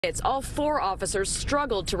All four officers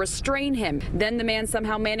struggled to restrain him. Then the man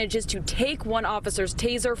somehow manages to take one officer's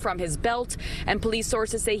taser from his belt, and police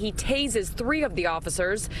sources say he tases three of the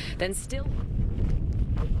officers, then still...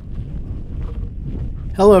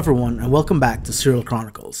 Hello everyone and welcome back to Serial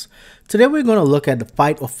Chronicles. Today we're going to look at the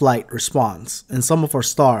fight or flight response in some of our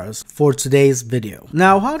stars for today's video.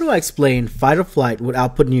 Now, how do I explain fight or flight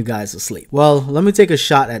without putting you guys to sleep? Well, let me take a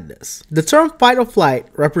shot at this. The term fight or flight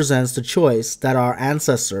represents the choice that our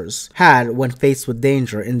ancestors had when faced with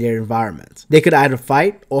danger in their environment. They could either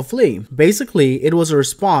fight or flee. Basically, it was a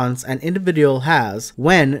response an individual has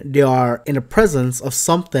when they are in the presence of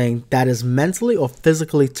something that is mentally or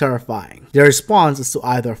physically terrifying. Their response is to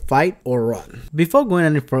either fight or run. Before going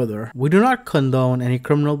any further, we do not condone any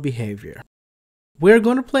criminal behavior. We are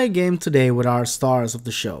going to play a game today with our stars of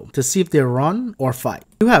the show to see if they run or fight.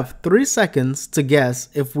 You have 3 seconds to guess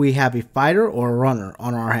if we have a fighter or a runner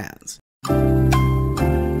on our hands.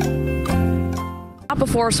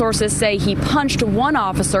 Before sources say he punched one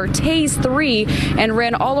officer, tased three, and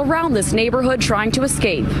ran all around this neighborhood trying to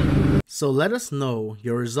escape. So let us know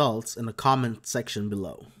your results in the comment section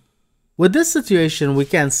below. With this situation, we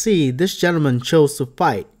can see this gentleman chose to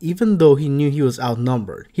fight even though he knew he was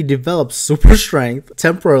outnumbered. He developed super strength,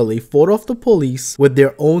 temporarily fought off the police with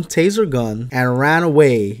their own taser gun, and ran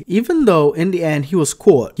away even though in the end he was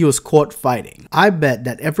caught fighting. I bet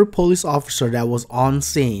that every police officer that was on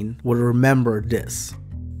scene would remember this.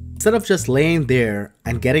 Instead of just laying there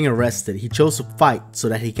and getting arrested, he chose to fight so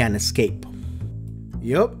that he can escape.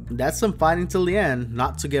 Yup, that's some fighting till the end,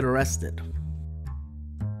 not to get arrested.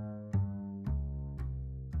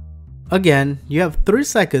 Again, you have 3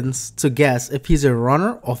 seconds to guess if he's a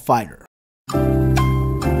runner or fighter.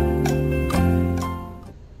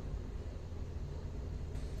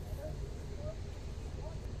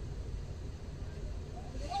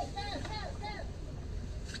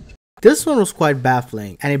 This one was quite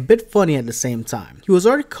baffling and a bit funny at the same time. He was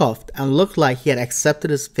already cuffed and looked like he had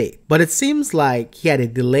accepted his fate, but it seems like he had a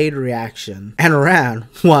delayed reaction and ran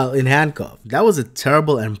while in handcuffs. That was a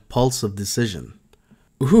terrible and impulsive decision.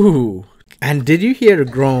 Ooh, and did you hear the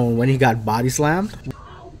groan when he got body slammed?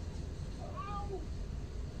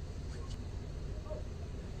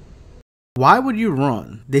 Why would you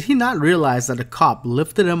run? Did he not realize that the cop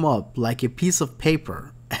lifted him up like a piece of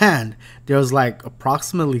paper and there was like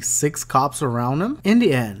approximately 6 cops around him? In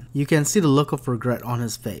the end, you can see the look of regret on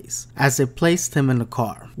his face as they placed him in the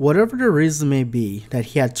car. Whatever the reason may be that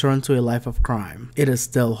he had turned to a life of crime, it is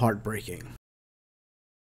still heartbreaking.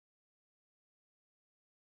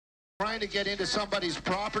 Trying to get into somebody's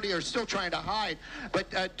property or still trying to hide,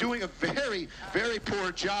 but doing a very, very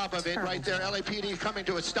poor job of it right there. LAPD coming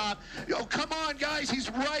to a stop. Oh, come on, guys, he's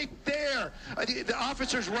right there. The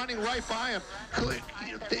officer's running right by him.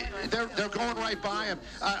 They're going right by him.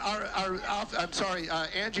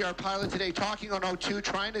 Angie, our pilot today, talking on O2,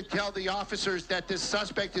 trying to tell the officers that this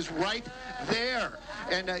suspect is right there.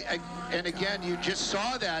 And again, you just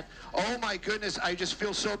saw that. Oh my goodness, I just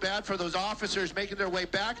feel so bad for those officers making their way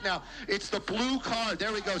back now. It's the blue car.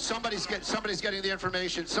 There we go. Somebody's getting the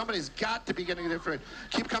information. Somebody's got to be getting the information.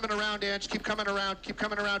 Keep coming around, Ange. Keep coming around. Keep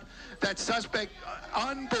coming around. That suspect,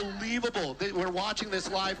 unbelievable. We're watching this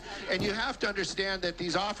live, and you have to understand that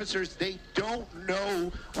these officers, they don't know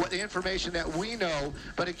what the information that we know.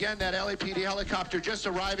 But again, that LAPD helicopter just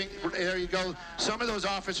arriving. There you go. Some of those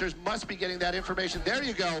officers must be getting that information. There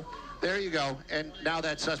you go. There you go. And now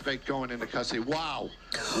that suspect going into custody. Wow.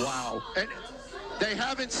 Wow. And they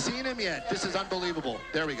haven't seen him yet. This is unbelievable.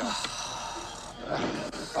 There we go.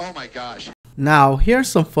 Oh my gosh. Now, here's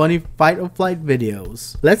some funny fight or flight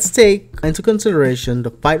videos. Let's take into consideration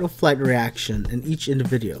the fight or flight reaction in each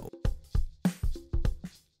individual.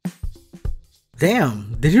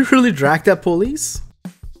 Damn, did you really drag that police?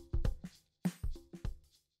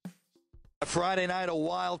 Friday night, a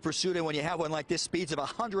wild pursuit, and when you have one like this, speeds of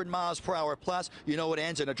 100 miles per hour plus, you know it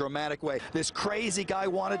ends in a dramatic way. This crazy guy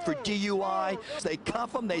wanted for DUI. They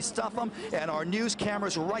cuff him, they stuff him, and our news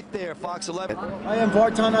cameras right there, Fox 11. I am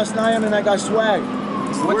Vartan Asnayam and I got swag.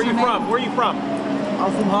 Where are you from? Where are you from?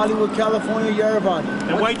 I'm from Hollywood, California, Yerevan.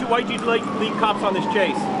 And why'd you lead cops on this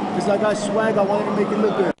chase? Because I got swag, I wanted to make it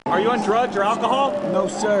look good. Are you on drugs or alcohol? No,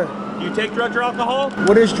 sir. Do you take drugs or alcohol?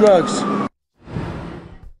 What is drugs?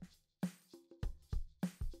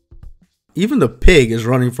 Even the pig is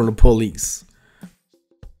running from the police.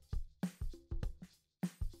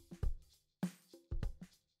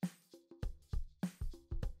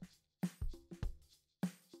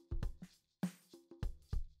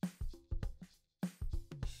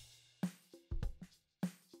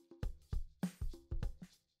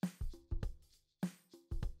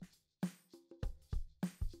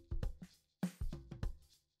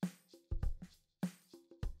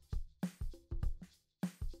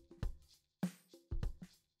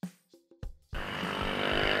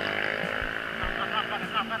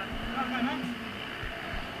 Go,